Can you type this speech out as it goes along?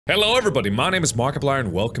Hello everybody, my name is Markiplier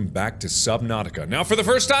and welcome back to Subnautica. Now for the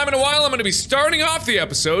first time in a while I'm going to be starting off the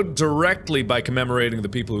episode directly by commemorating the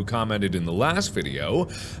people who commented in the last video.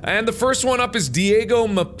 And the first one up is Diego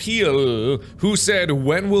Mapiel, who said,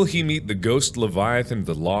 when will he meet the ghost Leviathan of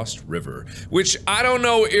the Lost River? Which, I don't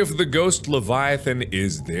know if the ghost Leviathan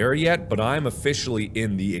is there yet, but I'm officially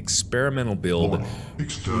in the experimental build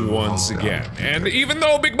once again. And even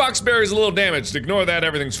though Big Box Bear is a little damaged, ignore that,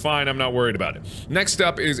 everything's fine, I'm not worried about it. Next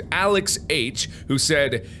up is Alex H, who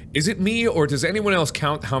said, is it me or does anyone else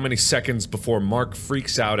count how many seconds before Mark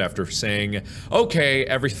freaks out after saying, okay,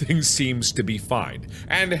 everything seems to be fine?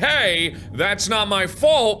 And hey, that's not my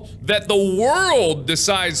fault that the world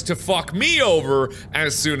decides to fuck me over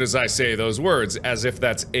as soon as I say those words, as if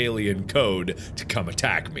that's alien code to come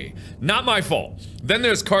attack me. Not my fault. Then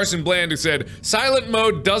there's Carson Bland who said, silent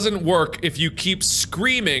mode doesn't work if you keep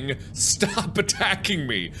screaming, stop attacking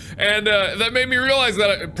me. And that made me realize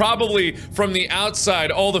that probably from the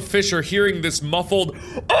outside, all the fish are hearing this muffled,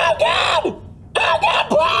 oh God! Oh God,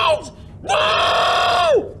 please!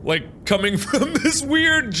 No! Like, coming from this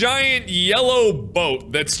weird giant yellow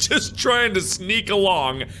boat that's just trying to sneak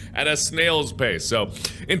along at a snail's pace. So,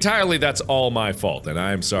 entirely that's all my fault, and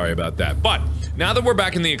I'm sorry about that. But, now that we're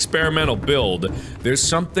back in the experimental build, there's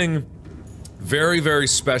something very, very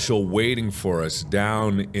special waiting for us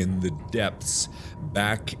down in the depths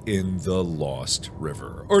back in the Lost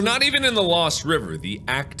River. Or not even in the Lost River, the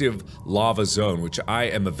active lava zone, which I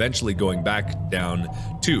am eventually going back down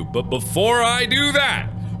to. But before I do that,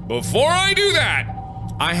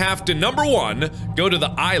 I have to, number one, go to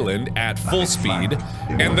the island at full speed,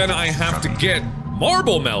 and then I have to get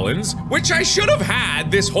marble melons, which I should have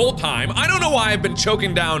had this whole time. I don't know why I've been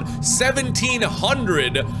choking down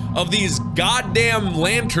 1,700 of these goddamn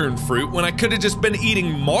lantern fruit when I could have just been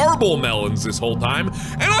eating marble melons this whole time,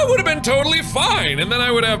 and I would have been totally fine, and then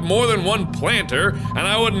I would have more than one planter, and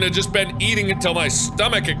I wouldn't have just been eating until my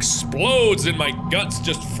stomach explodes and my guts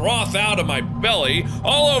just froth out of my belly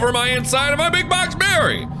all over my inside of my big box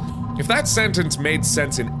berry. If that sentence made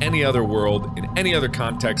sense in any other world, in any other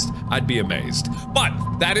context, I'd be amazed. But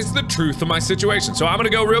that is the truth of my situation. So I'm gonna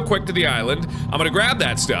go real quick to the island. I'm gonna grab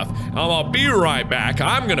that stuff. I'll be right back.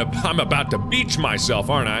 I'm about to beach myself,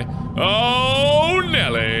 aren't I? Oh,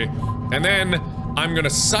 Nelly. And then I'm gonna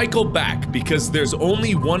cycle back because there's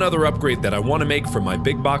only one other upgrade that I want to make for my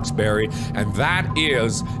big box berry, and that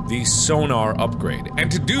is the sonar upgrade.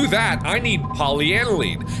 And to do that, I need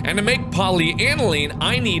polyaniline. And to make polyaniline,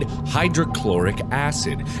 I need hydrochloric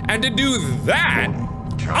acid. And to do that,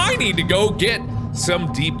 I need to go get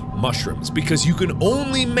some deep mushrooms, because you can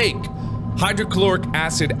only make hydrochloric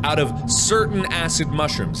acid out of certain acid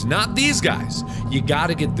mushrooms, not these guys. You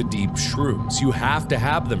gotta get the deep shrooms. You have to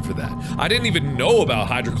have them for that. I didn't even know about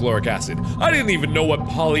hydrochloric acid. I didn't even know what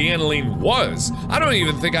polyaniline was. I don't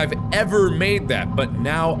even think I've ever made that, but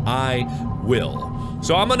now I will.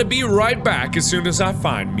 So I'm gonna be right back as soon as I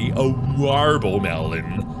find me a marble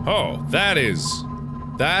melon. Oh,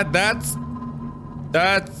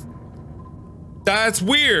 that's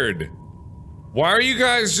weird. Why are you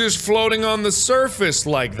guys just floating on the surface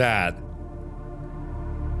like that?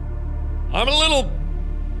 I'm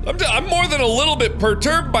more than a little bit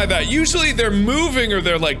perturbed by that. Usually they're moving or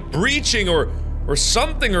they're like breaching or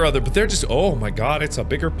something or other, but they're just, oh my god, it's a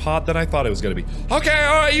bigger pod than I thought it was gonna be. Okay,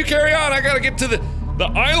 alright, you carry on, I gotta get to the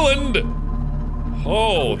island.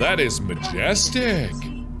 Oh, that is majestic.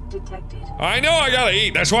 I know I gotta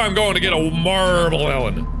eat, that's why I'm going to get a marble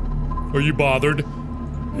melon. Are you bothered?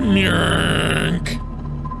 Mjörnk.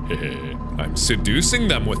 I'm seducing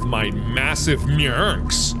them with my massive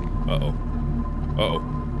mjörnks. Uh-oh. Uh-oh.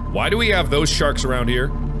 Why do we have those sharks around here?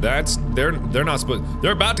 They're not supposed,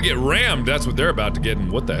 they're about to get rammed, that's what they're about to get, and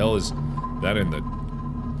what the hell is that in the,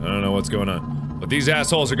 I don't know what's going on. But these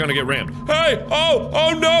assholes are gonna get rammed. Hey!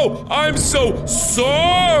 Oh no! I'm so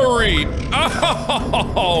sorry!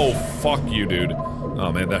 Oh, fuck you, dude.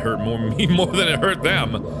 Oh man, that hurt me more than it hurt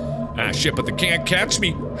them. Ah, shit, but they can't catch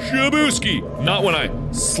me. Shabooski! Not when I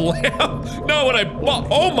slam. Not when I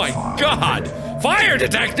oh my god! Fire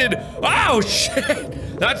detected! Oh,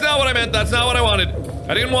 shit! That's not what I meant. That's not what I wanted.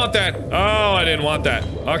 I didn't want that. Oh, I didn't want that.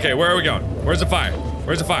 Okay, where are we going? Where's the fire?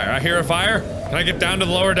 Where's the fire? I hear a fire. Can I get down to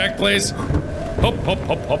the lower deck, please? Hop, hop,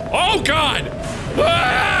 hop, hop. Oh, god!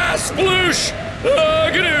 Ah, sploosh! Oh,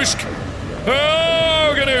 ganooshk!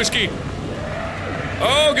 Oh, ganooshki!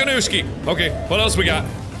 Oh, ganooshki! Okay, what else we got?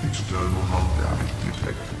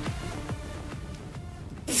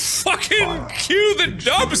 Fucking cue the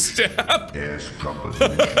dubstep!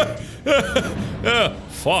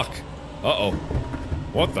 Fuck. Uh-oh.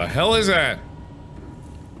 What the hell is that?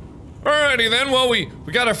 Alrighty then, well we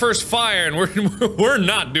got our first fire and we're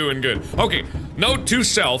not doing good. Okay, note to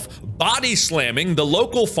self, body slamming the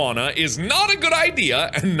local fauna is not a good idea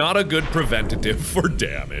and not a good preventative for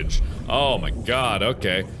damage. Oh my god,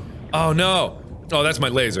 okay. Oh no. Oh, that's my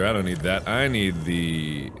laser, I don't need that. I need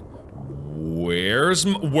the... Where's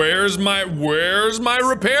my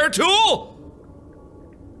repair tool?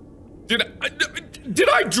 Did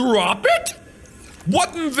I drop it?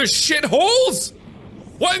 What in the shitholes?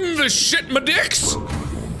 What in the shit my dicks?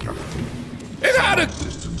 It had a...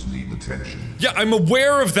 Systems need attention. Yeah, I'm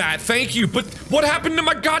aware of that, thank you, but what happened to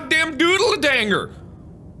my goddamn doodle-a-danger?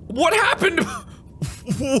 What happened?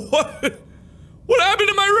 What happened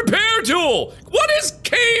to my repair tool? What is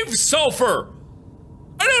cave sulfur?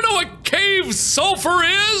 I don't know what cave sulfur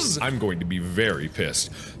is! I'm going to be very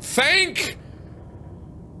pissed. Thank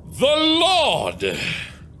the Lord!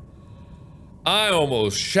 I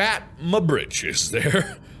almost shat my britches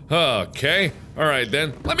there. Okay, alright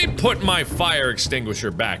then. Let me put my fire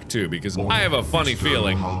extinguisher back too, because I have a funny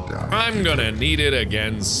feeling I'm gonna need it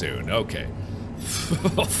again soon. Okay.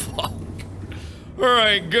 Oh, fuck.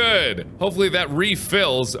 Alright, good. Hopefully that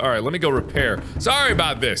refills. Alright, let me go repair. Sorry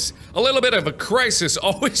about this. A little bit of a crisis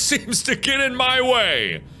always seems to get in my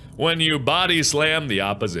way when you body slam the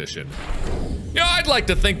opposition. You know, I'd like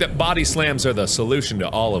to think that body slams are the solution to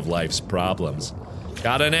all of life's problems.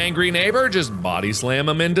 Got an angry neighbor? Just body slam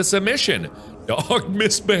him into submission. Dog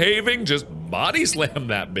misbehaving? Just body slam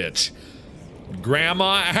that bitch.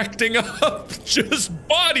 Grandma acting up? Just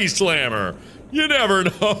body slam her. You never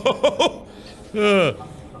know.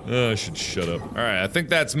 I should shut up. Alright, I think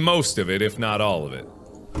that's most of it, if not all of it.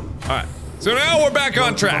 Alright, so now we're back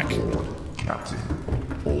on track. Captain,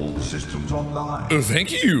 all systems online. Oh,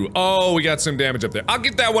 thank you. Oh, we got some damage up there. I'll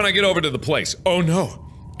get that when I get over to the place. Oh no,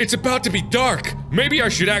 it's about to be dark. Maybe I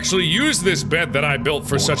should actually use this bed that I built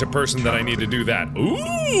for such a person that I need to do that.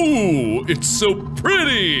 Ooh, it's so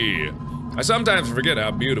pretty. I sometimes forget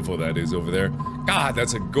how beautiful that is over there. God,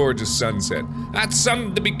 that's a gorgeous sunset. That's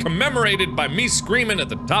something to be commemorated by me screaming at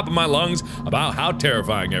the top of my lungs about how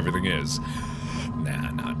terrifying everything is.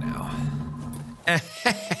 Nah, not now.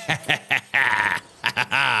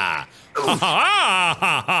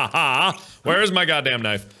 Where's my goddamn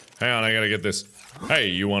knife? Hang on, I gotta get this. Hey,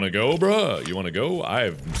 you wanna go, bruh? You wanna go?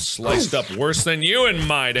 I've sliced up worse than you in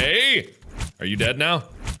my day. Are you dead now?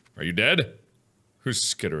 Are you dead? Who's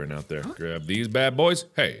skittering out there? Grab these bad boys.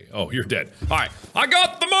 Hey, oh, you're dead. All right, I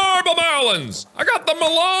got the marble melons. I got the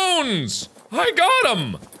Malones. I got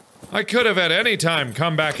them. I could have at any time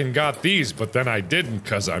come back and got these, but then I didn't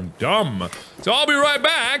because I'm dumb. So I'll be right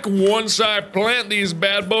back once I plant these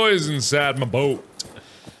bad boys inside my boat.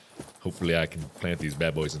 Hopefully I can plant these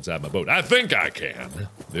bad boys inside my boat. I think I can.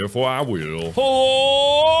 Therefore I will.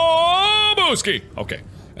 Oh, booski. Okay,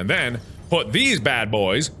 and then put these bad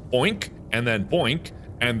boys, oink, and then boink,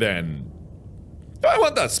 and then... I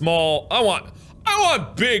want that small... I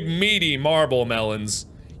want big meaty marble melons.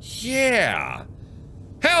 Yeah.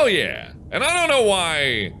 Hell yeah. And I don't know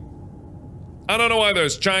why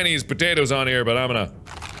there's Chinese potatoes on here, but I'm gonna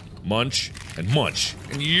munch and munch.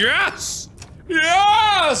 And yes!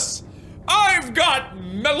 Yes! I've got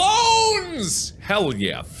melons! Hell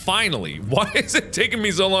yeah, finally. Why is it taking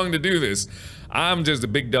me so long to do this? I'm just a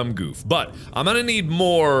big dumb goof, but I'm gonna need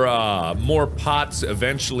more pots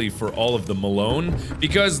eventually for all of the Malone,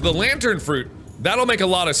 because the lantern fruit, that'll make a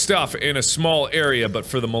lot of stuff in a small area, but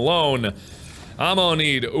for the Malone, I'm gonna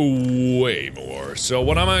need way more. So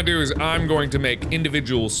what I'm gonna do is I'm going to make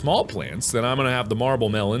individual small plants, then I'm gonna have the marble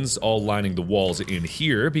melons all lining the walls in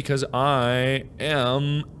here, because I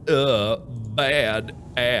am a bad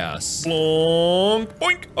ass. Blonk,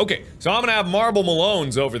 boink. Okay, so I'm gonna have marble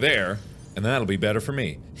Malones over there, and that'll be better for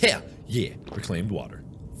me. Hell yeah, reclaimed water.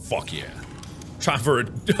 Fuck yeah. Time for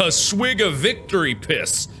a swig of victory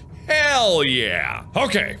piss. Hell yeah.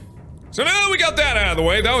 Okay, so now we got that out of the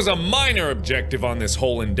way. That was a minor objective on this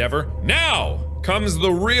whole endeavor. Now comes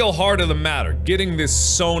the real heart of the matter, getting this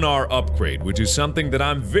sonar upgrade, which is something that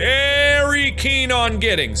I'm very keen on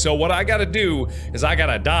getting. So what I gotta do is I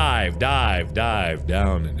gotta dive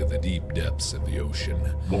down into the deep depths of the ocean.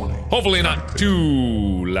 Hopefully not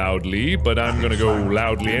too loudly, but I'm gonna go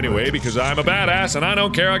loudly anyway because I'm a badass and I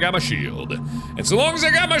don't care, I got my shield. And so long as I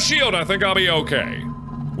got my shield, I think I'll be okay.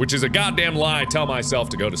 Which is a goddamn lie I tell myself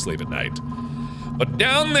to go to sleep at night. But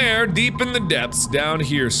down there, deep in the depths, down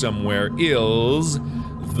here somewhere, is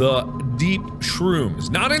the deep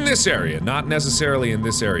shrooms. Not in this area, not necessarily in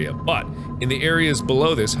this area, but in the areas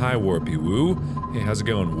below this. Hi, Warpy Woo. Hey, how's it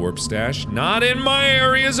going, Warp Stash? Not in my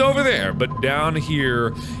areas over there, but down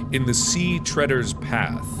here in the Sea Treader's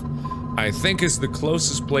Path. I think is the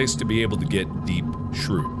closest place to be able to get deep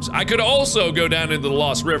shrooms. I could also go down into the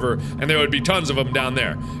Lost River, and there would be tons of them down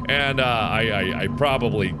there. And, I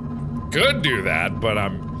probably could do that, but I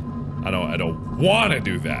don't want to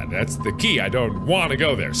do that. That's the key. I don't want to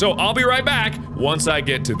go there. So I'll be right back once I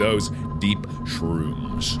get to those deep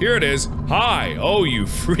shrooms. Here it is. Hi. Oh, you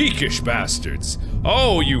freakish bastards.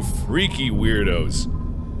 Oh, you freaky weirdos.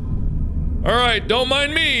 Alright, don't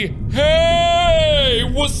mind me. Hey,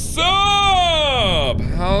 what's up?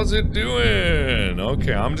 How's it doing?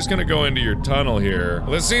 Okay, I'm just gonna go into your tunnel here.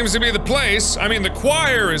 Well, this seems to be the place. I mean, the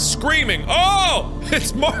choir is screaming. Oh,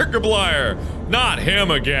 it's Markiplier. Not him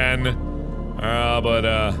again.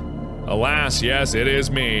 Alas, yes, it is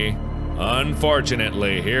me.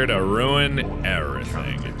 Unfortunately, here to ruin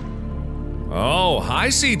everything. Oh, hi,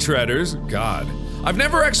 Sea Treaders. God. I've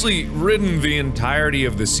never actually ridden the entirety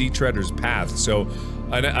of the Sea Treader's path, so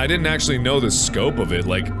I didn't actually know the scope of it.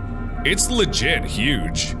 Like, it's legit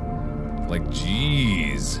huge. Like,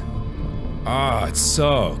 jeez. Ah, it's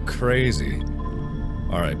so crazy.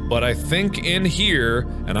 Alright, but I think in here,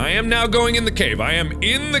 and I am now going in the cave. I am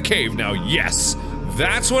in the cave now, yes!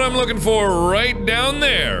 That's what I'm looking for right down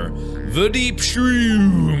there. The deep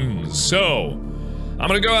shrooms. So, I'm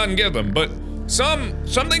gonna go out and get them, but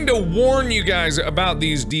something to warn you guys about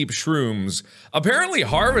these deep shrooms. Apparently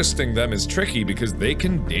harvesting them is tricky because they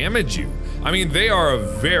can damage you. I mean, they are a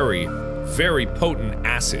very, very potent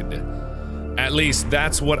acid. At least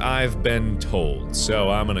that's what I've been told. So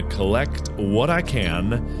I'm gonna collect what I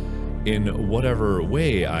can in whatever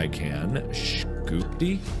way I can.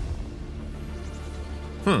 Scoopty.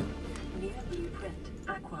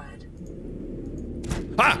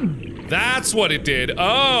 Ah! That's what it did.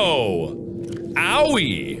 Oh!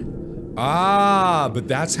 Owie! Ah, but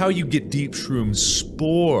that's how you get deep shroom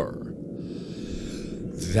spore.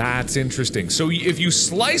 That's interesting. So if you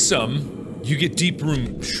slice them, you get deep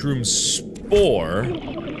shroom spore.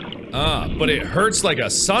 Ah, but it hurts like a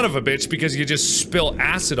son of a bitch because you just spill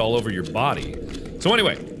acid all over your body. So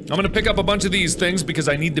anyway, I'm gonna pick up a bunch of these things because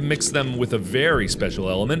I need to mix them with a very special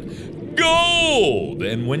element. Gold!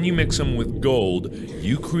 And when you mix them with gold,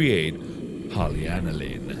 you create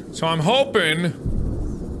polyaniline. So I'm hoping...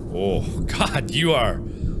 Oh, God, you are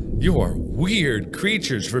weird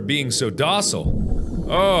creatures for being so docile.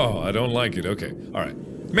 Oh, I don't like it. Okay, alright.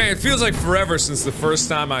 Man, it feels like forever since the first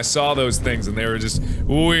time I saw those things and they were just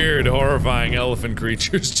weird, horrifying elephant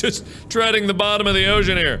creatures just treading the bottom of the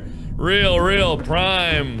ocean here. Real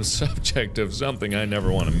prime subject of something I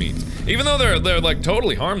never want to meet. Even though they're like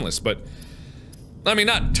totally harmless, but... I mean,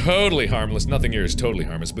 not totally harmless, nothing here is totally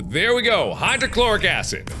harmless, but there we go, hydrochloric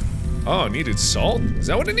acid. Oh, it needed salt? Is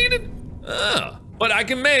that what it needed? Ah, but I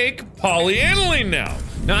can make polyaniline now.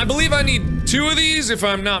 Now, I believe I need 2 of these, if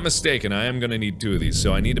I'm not mistaken. I am gonna need 2 of these,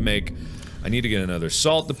 so I need to get another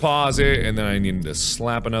salt deposit, and then I need to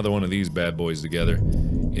slap another one of these bad boys together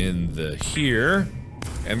in the here.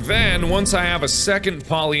 And then, once I have a second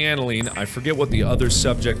polyaniline, I forget what the other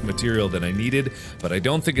subject material that I needed, but I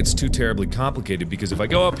don't think it's too terribly complicated, because if I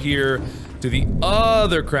go up here to the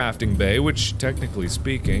other crafting bay, which, technically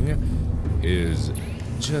speaking, is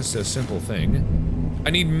just a simple thing,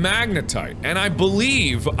 I need magnetite, and I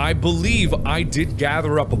believe I did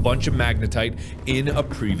gather up a bunch of magnetite in a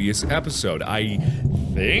previous episode. I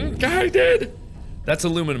think I did? That's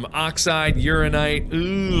aluminum oxide, uranite.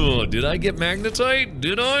 Ooh, did I get magnetite?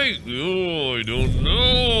 Did I? Oh, I don't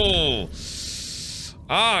know.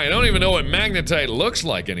 Ah, I don't even know what magnetite looks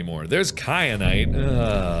like anymore. There's kyanite.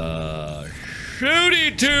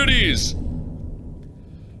 Shooty tooties!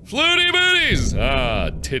 Fluty booties!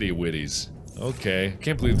 Ah, titty witties. Okay,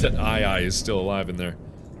 can't believe that II is still alive in there.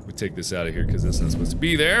 Let me take this out of here because that's not supposed to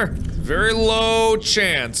be there. Very low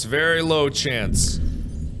chance, very low chance.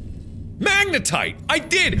 Magnetite! I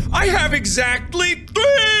did! I have exactly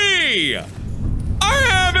 3! I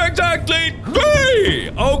have exactly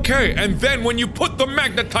 3! Okay, and then when you put the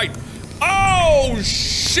magnetite... Oh,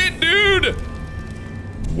 shit, dude!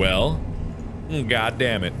 Well, god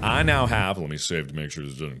damn it. I now have... Let me save to make sure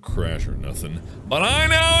this doesn't crash or nothing. But I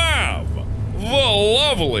now have the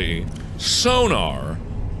lovely sonar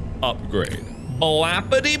upgrade.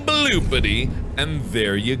 Blappity bloopity, and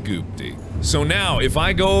there you goopty. So now, if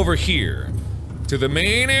I go over here, to the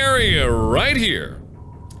main area right here,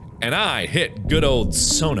 and I hit good old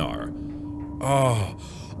sonar. Oh,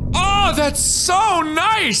 that's so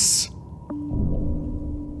nice!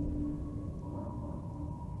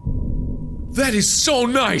 That is so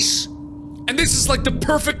nice! And this is like the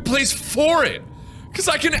perfect place for it! Cause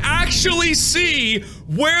I can actually see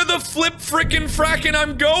where the flip frickin' frackin'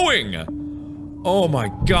 I'm going! Oh my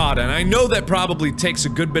god, and I know that probably takes a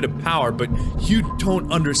good bit of power, but you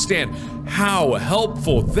don't understand how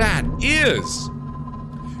helpful that is.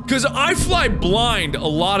 Cause I fly blind a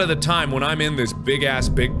lot of the time when I'm in this big-ass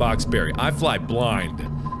big box berry. I fly blind.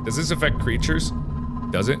 Does this affect creatures?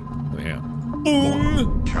 Does it? Oh, yeah.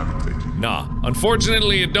 Boom! Nah,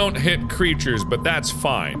 unfortunately it don't hit creatures, but that's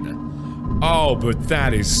fine. Oh, but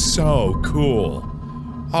that is so cool.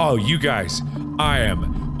 Oh, you guys,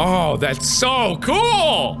 oh, that's so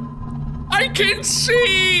cool! I can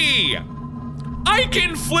see! I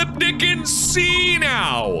can flip-dickin' see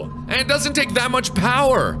now! And it doesn't take that much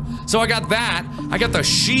power. So I got that, I got the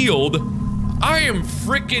shield. I am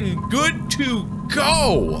frickin' good to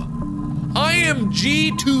go! I am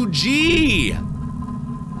G2G!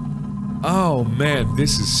 Oh man,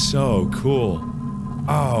 this is so cool.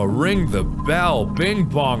 Oh, ring the bell, bing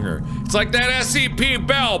bonger. It's like that SCP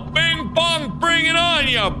bell, bing bong, bring it on,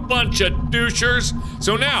 you bunch of douchers.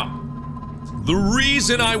 So now, the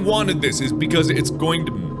reason I wanted this is because it's going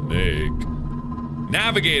to make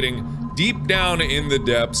navigating deep down in the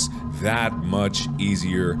depths that much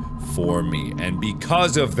easier for me. And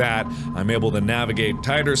because of that, I'm able to navigate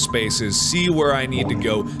tighter spaces, see where I need to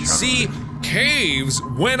go, see caves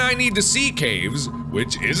when I need to see caves,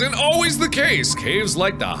 which isn't always the case. Caves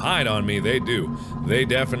like to hide on me, they do. They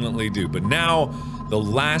definitely do. But now, the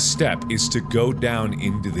last step is to go down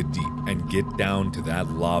into the deep and get down to that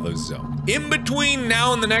lava zone. In between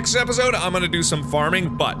now and the next episode, I'm gonna do some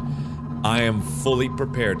farming, but I am fully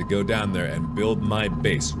prepared to go down there and build my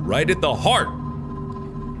base right at the heart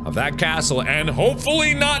of that castle and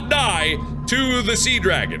hopefully not die to the sea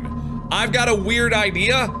dragon. I've got a weird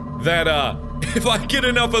idea that, if I get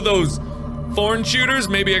enough of those thorn shooters,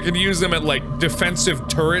 maybe I could use them at, like, defensive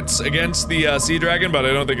turrets against the, sea dragon, but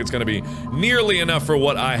I don't think it's gonna be nearly enough for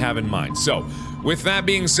what I have in mind. So, with that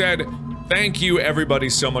being said, thank you everybody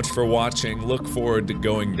so much for watching. Look forward to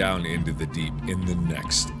going down into the deep in the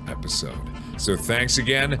next episode. So thanks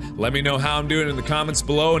again. Let me know how I'm doing in the comments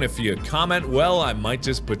below, and if you comment well, I might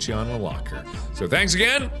just put you on a locker. So thanks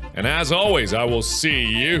again, and as always, I will see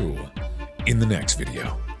you in the next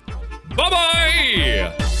video.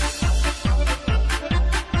 Bye-bye!